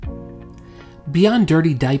Beyond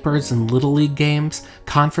dirty diapers and Little League games,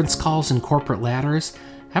 conference calls and corporate ladders,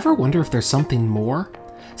 ever wonder if there's something more?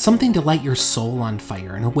 Something to light your soul on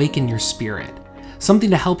fire and awaken your spirit. Something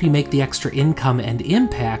to help you make the extra income and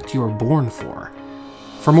impact you were born for.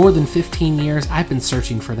 For more than 15 years, I've been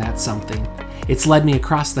searching for that something. It's led me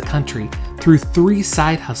across the country through 3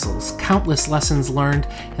 side hustles, countless lessons learned,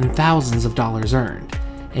 and thousands of dollars earned.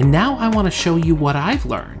 And now I want to show you what I've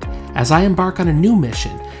learned as I embark on a new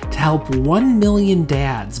mission to help 1 million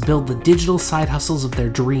dads build the digital side hustles of their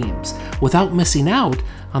dreams without missing out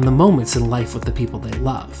on the moments in life with the people they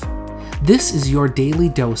love. This is your daily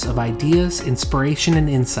dose of ideas, inspiration, and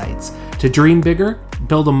insights to dream bigger,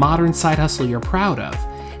 build a modern side hustle you're proud of,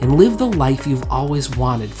 and live the life you've always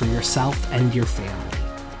wanted for yourself and your family.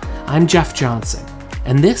 I'm Jeff Johnson,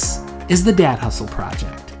 and this is the Dad Hustle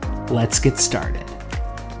Project. Let's get started.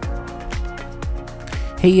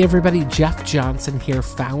 Hey everybody, Jeff Johnson here,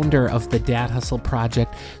 founder of the Dad Hustle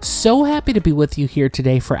Project. So happy to be with you here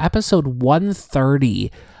today for episode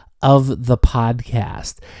 130 of the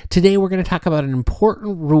podcast. Today we're going to talk about an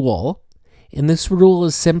important rule, and this rule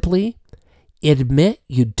is simply admit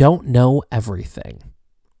you don't know everything.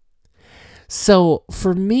 So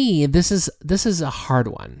for me, this is a hard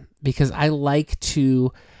one because I don't like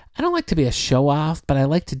to be a show off, but I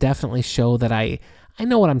like to definitely show that I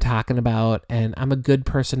know what I'm talking about and I'm a good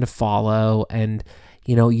person to follow, and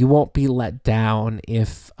you won't be let down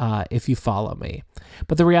if you follow me.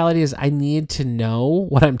 But the reality is I need to know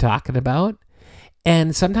what I'm talking about,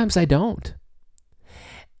 and sometimes I don't.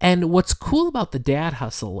 And what's cool about the Dad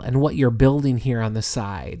Hustle and what you're building here on the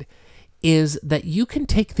side is that you can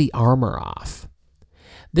take the armor off.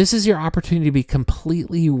 This is your opportunity to be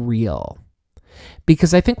completely real.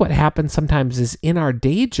 Because I think what happens sometimes is in our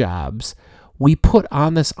day jobs, we put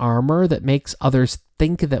on this armor that makes others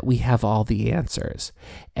think that we have all the answers.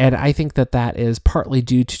 And I think that is partly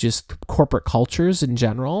due to just corporate cultures in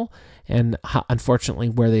general and unfortunately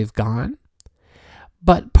where they've gone.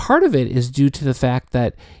 But part of it is due to the fact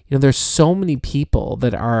that there's so many people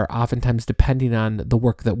that are oftentimes depending on the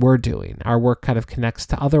work that we're doing. Our work kind of connects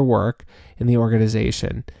to other work in the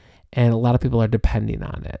organization, and a lot of people are depending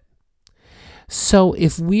on it. So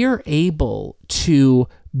if we're able to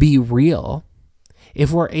be real, if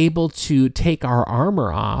we're able to take our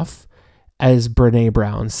armor off, as Brené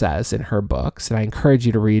Brown says in her books, and I encourage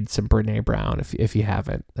you to read some Brené Brown if you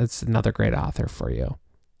haven't. That's another great author for you.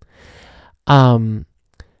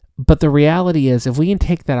 But the reality is, if we can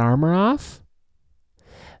take that armor off,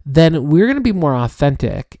 then we're going to be more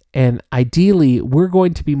authentic, and ideally, we're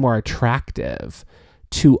going to be more attractive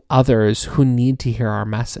to others who need to hear our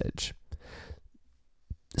message.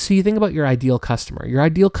 So you think about your ideal customer. Your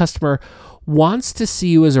ideal customer wants to see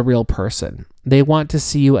you as a real person. They want to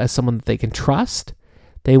see you as someone that they can trust.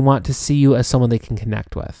 They want to see you as someone they can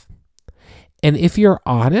connect with. And if you're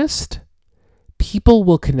honest, people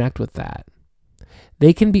will connect with that.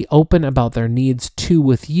 They can be open about their needs too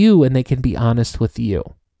with you, and they can be honest with you.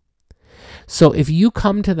 So if you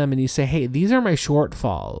come to them and you say, hey, these are my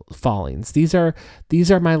shortfallings, these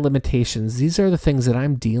are my limitations, these are the things that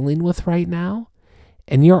I'm dealing with right now,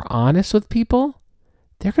 and you're honest with people,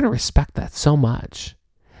 they're going to respect that so much.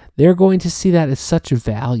 They're going to see that as such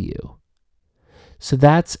value. So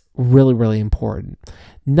that's really, really important.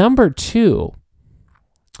 Number 2,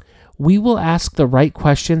 we will ask the right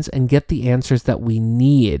questions and get the answers that we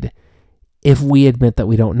need if we admit that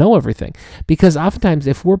we don't know everything. Because oftentimes,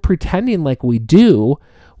 if we're pretending like we do,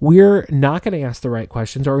 we're not going to ask the right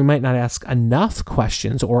questions, or we might not ask enough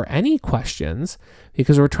questions or any questions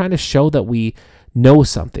because we're trying to show that we know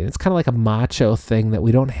something. It's kind of like a macho thing that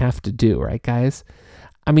we don't have to do, right, guys?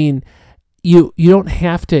 I mean, you don't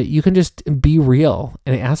have to. You can just be real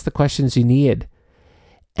and ask the questions you need.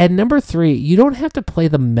 And number 3, you don't have to play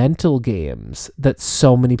the mental games that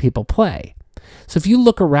so many people play. So if you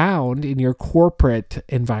look around in your corporate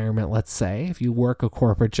environment, let's say, if you work a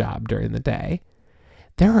corporate job during the day,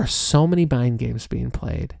 there are so many mind games being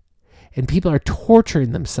played. And people are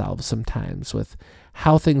torturing themselves sometimes with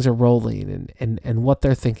how things are rolling and what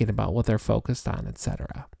they're thinking about, what they're focused on,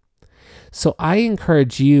 etc. So I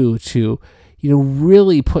encourage you to,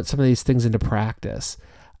 really put some of these things into practice.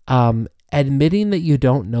 Admitting that you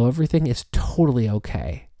don't know everything is totally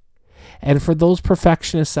okay. And for those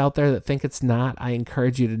perfectionists out there that think it's not, I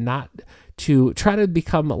encourage you to try to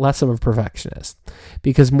become less of a perfectionist,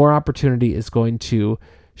 because more opportunity is going to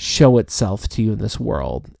show itself to you in this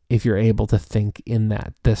world if you're able to think in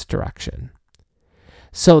this direction.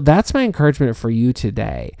 So that's my encouragement for you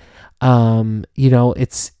today.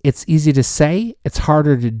 It's easy to say, it's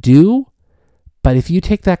harder to do, but if you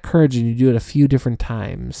take that courage and you do it a few different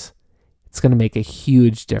times, It's going to make a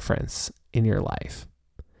huge difference in your life.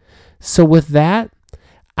 So with that,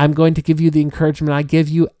 I'm going to give you the encouragement I give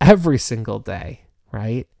you every single day,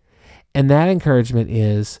 right? And that encouragement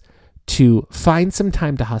is to find some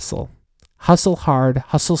time to hustle. Hustle hard,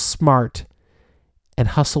 hustle smart, and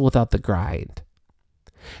hustle without the grind.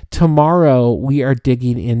 Tomorrow, we are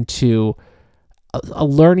digging into a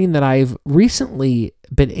learning that I've recently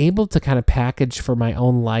been able to kind of package for my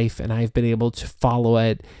own life, and I've been able to follow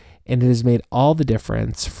it, and it has made all the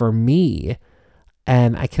difference for me,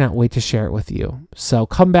 and I cannot wait to share it with you. So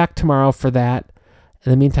come back tomorrow for that.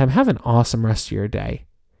 In the meantime, have an awesome rest of your day,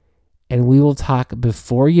 and we will talk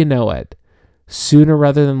before you know it, sooner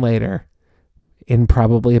rather than later, in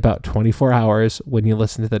probably about 24 hours when you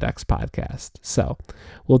listen to the next podcast. So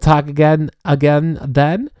we'll talk again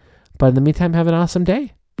then. But in the meantime, have an awesome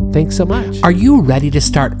day. Thanks so much. Are you ready to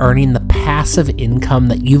start earning the passive income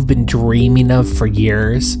that you've been dreaming of for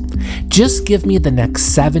years? Just give me the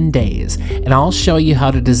next 7 days and I'll show you how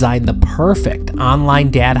to design the perfect online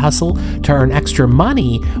dad hustle to earn extra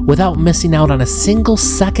money without missing out on a single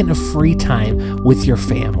second of free time with your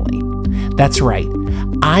family. That's right.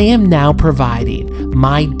 I am now providing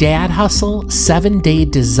my Dad Hustle 7-Day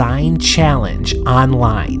Design Challenge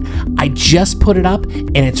online. I just put it up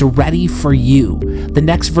and it's ready for you. The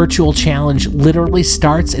next virtual challenge literally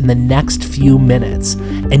starts in the next few minutes,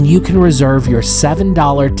 and you can reserve your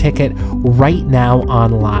 $7 ticket right now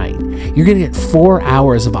online. You're going to get 4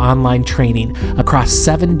 hours of online training across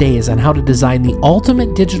 7 days on how to design the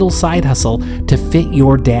ultimate digital side hustle to fit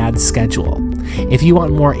your dad's schedule. If you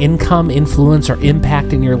want more income, influence, or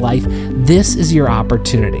impact in your life, this is your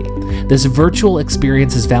opportunity. This virtual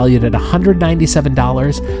experience is valued at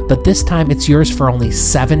 $197, but this time it's yours for only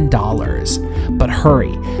 $7. But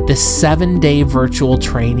hurry, this 7-day virtual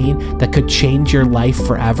training that could change your life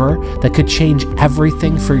forever, that could change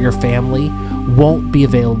everything for your family, won't be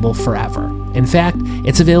available forever. In fact,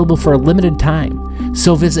 it's available for a limited time.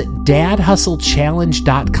 So visit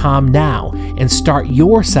dadhustlechallenge.com now and start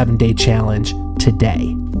your 7-day challenge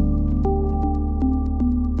today.